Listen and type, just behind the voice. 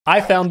I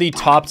found the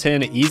top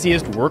 10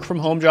 easiest work from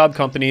home job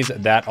companies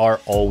that are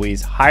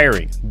always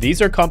hiring.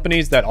 These are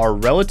companies that are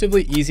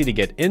relatively easy to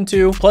get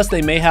into, plus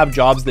they may have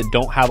jobs that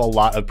don't have a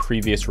lot of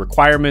previous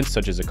requirements,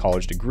 such as a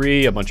college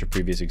degree, a bunch of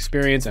previous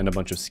experience, and a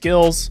bunch of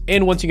skills.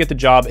 And once you get the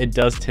job, it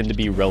does tend to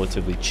be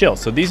relatively chill.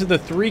 So these are the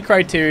three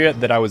criteria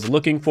that I was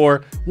looking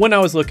for when I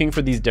was looking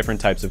for these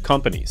different types of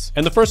companies.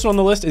 And the first one on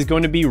the list is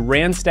going to be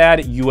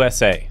Randstad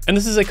USA. And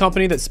this is a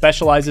company that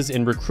specializes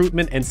in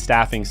recruitment and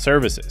staffing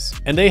services.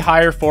 And they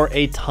hire for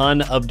a ton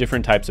of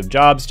different types of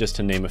jobs, just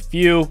to name a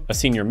few: a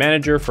senior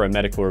manager for a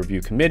medical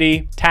review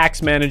committee,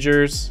 tax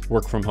managers,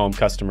 work from home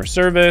customer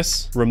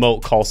service,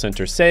 remote call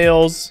center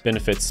sales,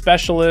 benefits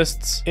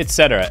specialists,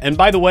 etc. And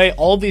by the way,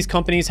 all of these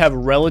companies have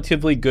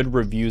relatively good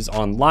reviews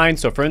online.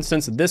 So for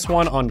instance, this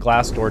one on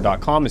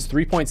glassdoor.com is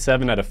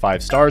 3.7 out of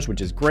 5 stars, which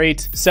is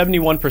great.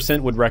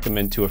 71% would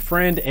recommend to a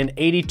friend, and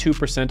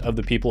 82% of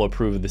the people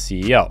approve of the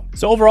CEO.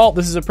 So overall,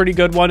 this is a pretty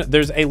good one.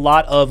 There's a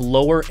lot of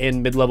lower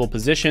and mid-level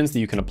positions that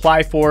you can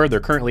apply for.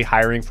 They're currently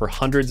hiring for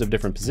hundreds of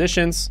different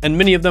positions, and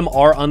many of them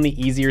are on the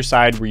easier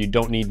side where you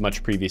don't need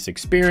much previous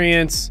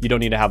experience, you don't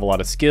need to have a lot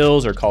of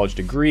skills or college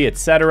degree,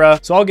 etc.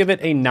 So I'll give it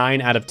a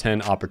 9 out of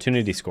 10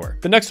 opportunity score.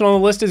 The next one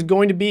on the list is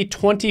going to be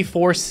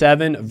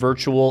 24/7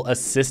 Virtual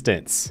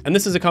Assistants. And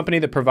this is a company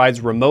that provides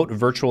remote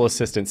virtual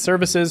assistant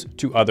services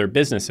to other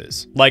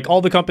businesses. Like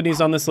all the companies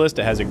on this list,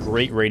 it has a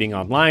great rating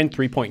online,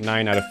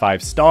 3.9 out of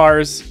 5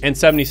 stars, and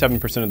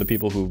 77% of the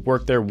people who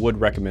work there would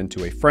recommend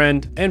to a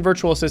friend. And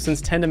virtual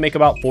assistants tend to make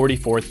about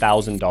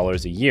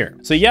 $44,000 a year.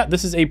 So yeah,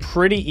 this is a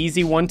pretty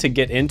easy one to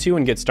get into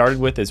and get started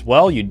with as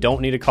well. You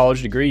don't need a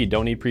college degree, you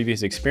don't need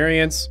previous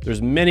experience.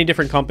 There's many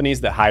different companies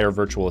that hire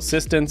virtual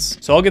assistants.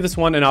 So I'll give this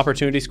one an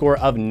opportunity score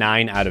of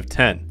 9 out of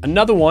 10.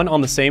 Another one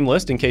on the same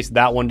list, in case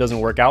that one doesn't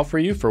work out for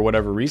you for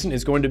whatever reason,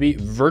 is going to be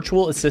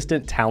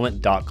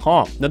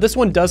virtualassistanttalent.com. Now this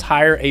one does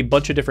hire a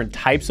bunch of different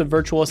types of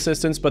virtual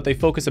assistants, but they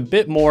focus a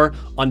bit more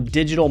on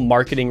digital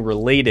marketing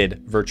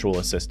related virtual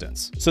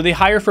assistants. So they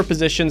hire for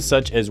positions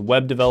such as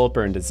web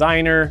developer and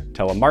designer,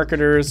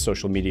 telemarketers,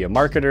 social media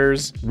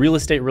marketers, real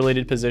estate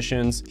related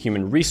positions,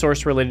 human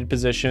resource related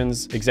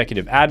positions,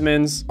 executive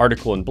admins,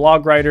 article and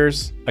blog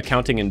writers,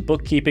 accounting and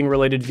bookkeeping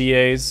related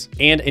VAs,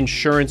 and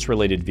insurance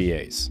related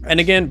VAs. And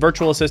again,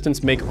 virtual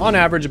assistants make on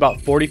average about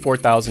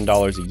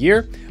 $44,000 a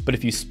year, but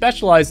if you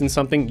specialize in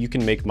something, you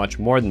can make much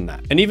more than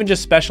that. And even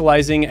just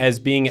specializing as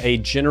being a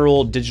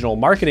general digital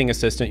marketing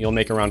assistant, you'll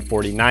make around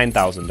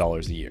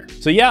 $49,000 a year.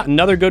 So yeah,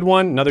 another good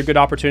one, another good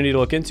opportunity to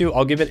look into.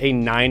 I'll give it a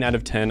 9 out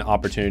of 10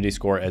 opportunity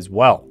score as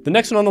well. The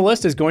next one on the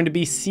list is going to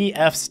be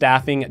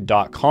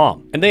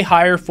cfstaffing.com, and they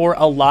hire for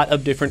a lot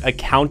of different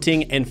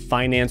accounting and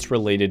finance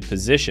related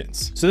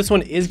positions. So this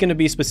one is going to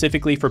be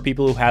specifically for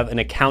people who have an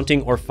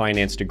accounting or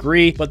finance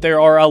degree, but there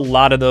are a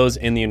lot of those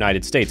in the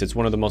United States. It's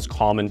one of the most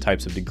common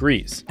types of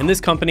degrees. And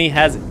this company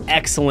has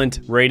excellent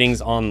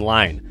ratings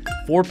online.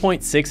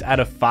 4.6 out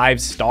of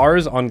 5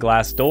 stars on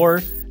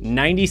Glassdoor.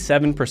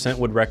 97%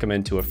 would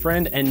recommend to a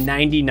friend, and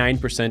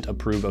 99%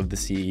 approve of the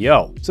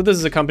CEO. So this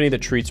is a company that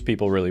treats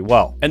people really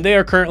well. And they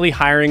are currently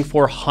hiring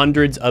for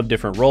hundreds of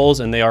different roles,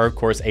 and they are of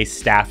course a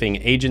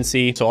staffing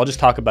agency. So I'll just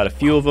talk about a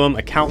few of them.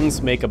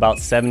 Accountants make about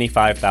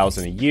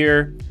 $75,000 a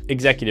year.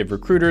 Executive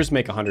recruiters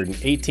make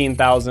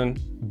 $118,000.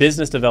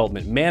 Business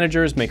development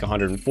managers make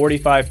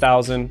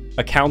 $145,000.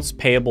 Accounts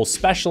payable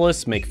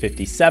specialists make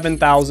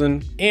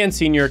 $57,000, and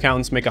senior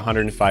accountants make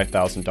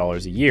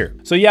 $105,000 a year.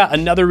 So yeah,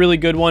 another really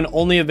good one,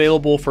 only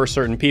available for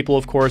certain people,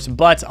 of course,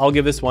 but I'll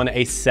give this one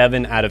a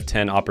 7 out of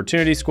 10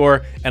 opportunity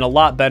score, and a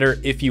lot better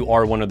if you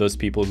are one of those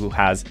people who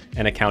has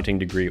an accounting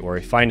degree or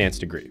a finance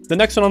degree. The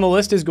next one on the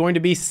list is going to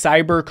be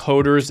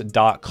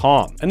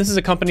cybercoders.com. And this is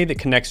a company that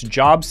connects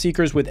job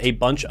seekers with a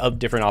bunch of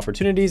different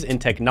opportunities in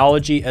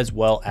technology as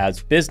well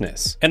as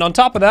business. And on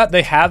top of that,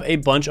 they have a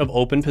bunch of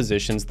open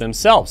positions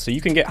themselves. So you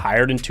can get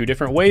hired in 2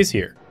 different ways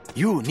here.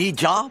 You need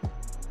job?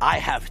 I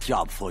have a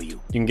job for you.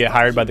 You can get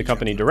hired by the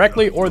company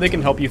directly, or they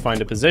can help you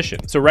find a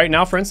position. So right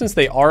now, for instance,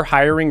 they are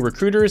hiring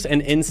recruiters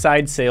and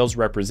inside sales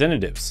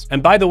representatives.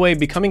 And by the way,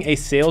 becoming a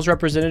sales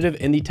representative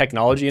in the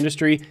technology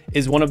industry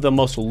is one of the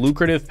most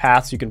lucrative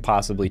paths you can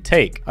possibly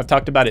take. I've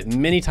talked about it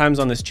many times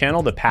on this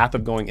channel, the path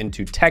of going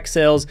into tech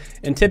sales.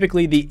 And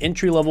typically the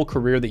entry-level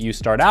career that you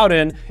start out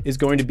in is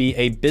going to be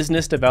a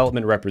business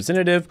development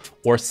representative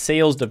or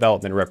sales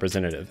development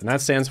representative. And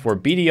that stands for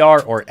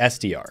BDR or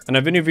SDR. And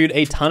I've interviewed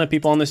a ton of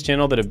people on this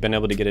channel that have been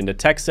able to get into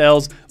tech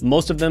sales.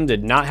 Most of them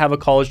did not have a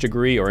college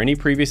degree or any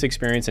previous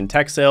experience in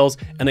tech sales,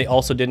 and they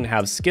also didn't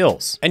have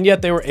skills. And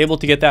yet they were able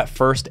to get that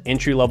first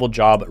entry-level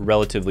job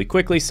relatively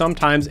quickly,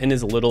 sometimes in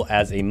as little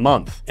as a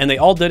month. And they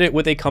all did it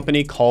with a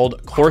company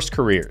called Course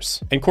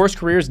Careers. And Course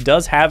Careers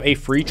does have a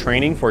free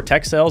training for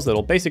tech sales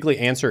that'll basically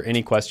answer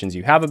any questions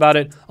you have about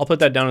it. I'll put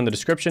that down in the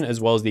description as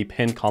well as the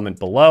pinned comment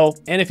below.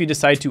 And if you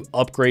decide to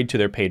upgrade to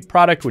their paid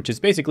product, which is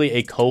basically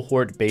a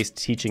cohort-based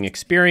teaching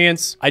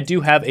experience, I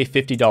do have a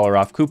 $50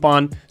 off off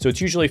coupon. So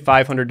it's usually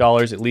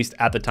 $500, at least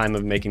at the time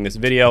of making this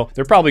video.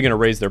 They're probably going to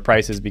raise their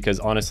prices because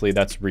honestly,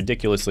 that's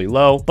ridiculously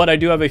low, but I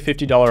do have a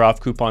 $50 off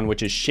coupon,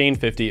 which is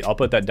Shane50. I'll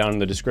put that down in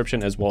the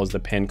description as well as the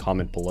pinned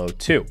comment below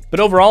too. But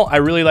overall, I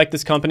really like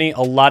this company.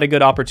 A lot of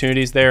good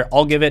opportunities there.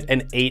 I'll give it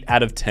an 8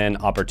 out of 10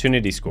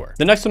 opportunity score.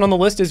 The next one on the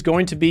list is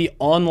going to be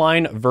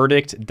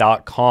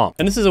onlineverdict.com.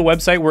 And this is a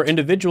website where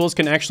individuals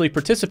can actually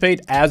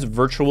participate as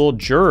virtual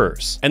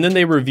jurors. And then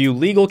they review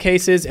legal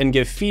cases and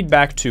give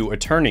feedback to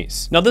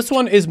attorneys. Now this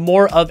one is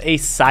more of a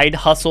side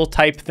hustle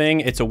type thing.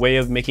 It's a way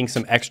of making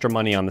some extra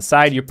money on the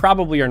side. You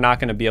probably are not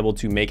going to be able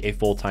to make a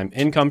full-time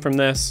income from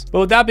this. But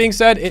with that being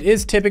said, it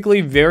is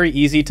typically very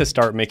easy to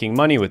start making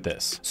money with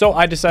this. So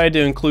I decided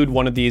to include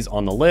one of these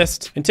on the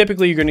list. And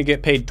typically you're going to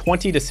get paid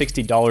 $20 to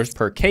 $60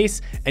 per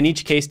case. And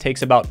each case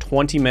takes about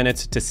 20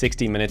 minutes to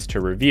 60 minutes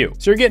to review.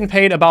 So you're getting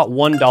paid about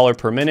 $1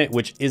 per minute,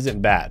 which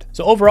isn't bad.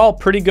 So overall,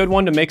 pretty good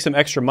one to make some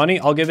extra money.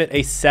 I'll give it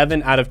a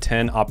 7 out of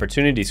 10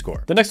 opportunity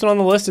score. The next one on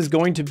the list is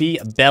going to be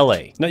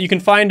Belay. Now you can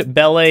find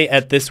Belay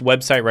at this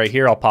website right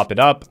here. I'll pop it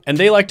up. And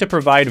they like to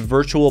provide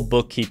virtual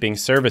bookkeeping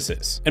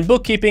services. And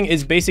bookkeeping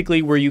is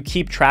basically where you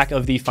keep track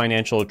of the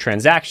financial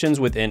transactions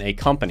within a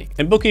company.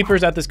 And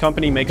bookkeepers at this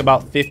company make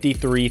about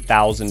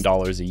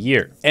 $53,000 a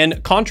year.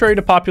 And contrary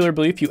to popular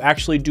belief, you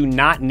actually do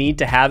not need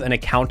to have an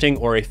accounting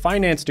or a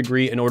finance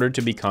degree in order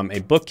to become a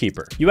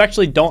bookkeeper. You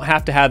actually don't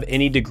have to have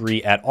any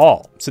degree at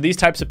all. So these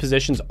types of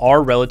positions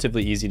are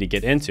relatively easy to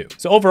get into.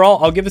 So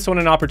overall, I'll give this one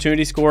an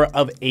opportunity score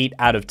of 8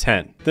 out of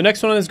 10. The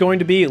next one is going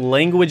to be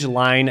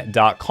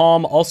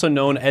languageline.com, also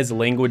known as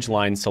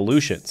LanguageLine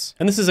Solutions.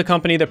 And this is a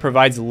company that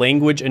provides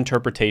language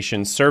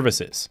interpretation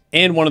services.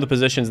 And one of the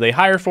positions they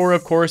hire for,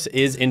 of course,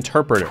 is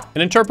interpreter.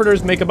 And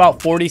interpreters make about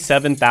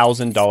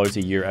 $47,000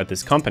 a year at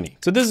this company.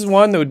 So this is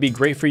one that would be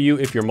great for you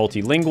if you're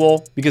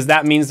multilingual, because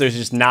that means there's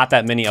just not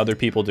that many other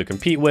people to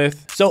compete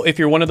with. So if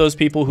you're one of those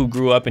people who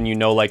grew up and you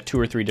know like 2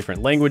 or 3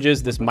 different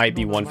languages, this might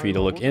be one for you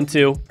to look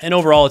into. And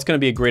overall, it's going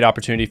to be a great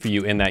opportunity for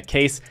you in that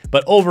case.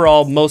 But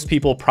overall, most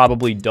people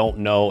probably don't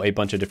know a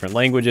bunch of different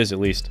languages, at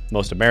least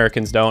most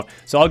Americans don't.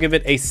 So I'll give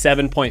it a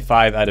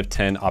 7.5 out of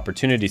 10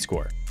 opportunity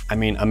score. I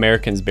mean,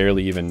 Americans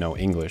barely even know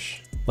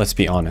English. Let's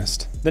be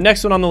honest. The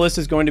next one on the list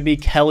is going to be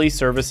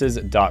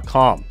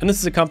kellyservices.com. And this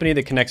is a company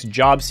that connects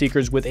job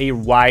seekers with a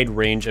wide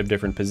range of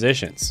different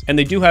positions. And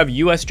they do have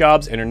US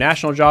jobs,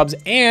 international jobs,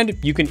 and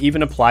you can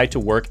even apply to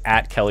work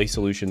at Kelly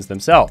Solutions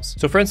themselves.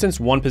 So for instance,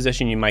 one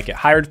position you might get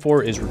hired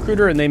for is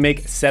recruiter, and they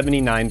make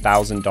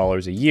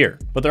 $79,000 a year.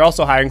 But they're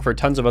also hiring for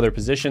tons of other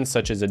positions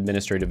such as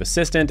administrative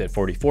assistant at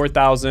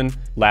 $44,000,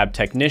 lab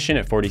technician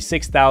at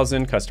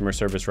 $46,000, customer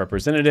service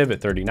representative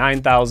at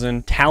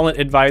 $39,000, talent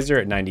advisor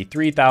at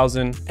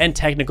 $93,000, and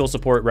technical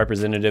support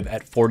representative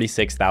at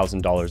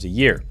 $46,000 a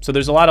year. So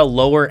there's a lot of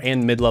lower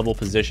and mid-level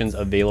positions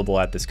available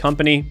at this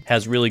company,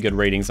 has really good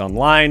ratings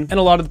online, and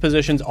a lot of the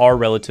positions are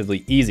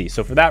relatively easy.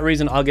 So for that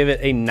reason, I'll give it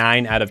a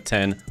 9 out of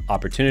 10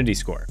 opportunity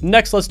score.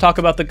 Next, let's talk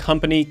about the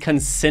company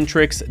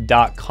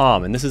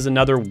concentrix.com. And this is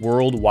another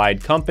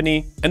worldwide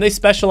company, and they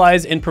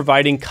specialize in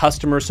providing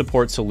customer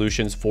support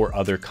solutions for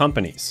other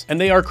companies. And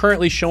they are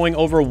currently showing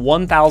over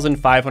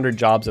 1,500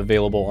 jobs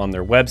available on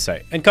their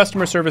website. And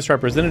customer service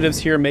representatives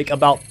here make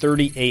about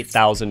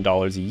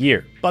 $38,000 a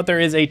year. But there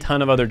is a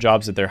ton of other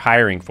jobs that they're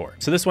hiring for.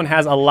 So this one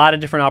has a lot of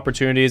different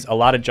opportunities, a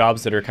lot of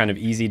jobs that are kind of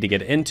easy to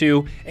get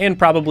into and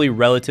probably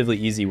relatively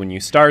easy when you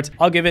start.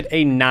 I'll give it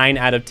a 9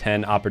 out of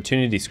 10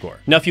 opportunity score.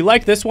 Now, if you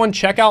like this one,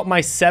 check out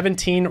my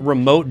 17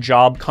 remote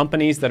job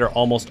companies that are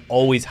almost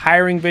always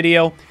hiring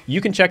video.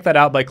 You can check that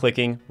out by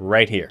clicking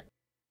right here.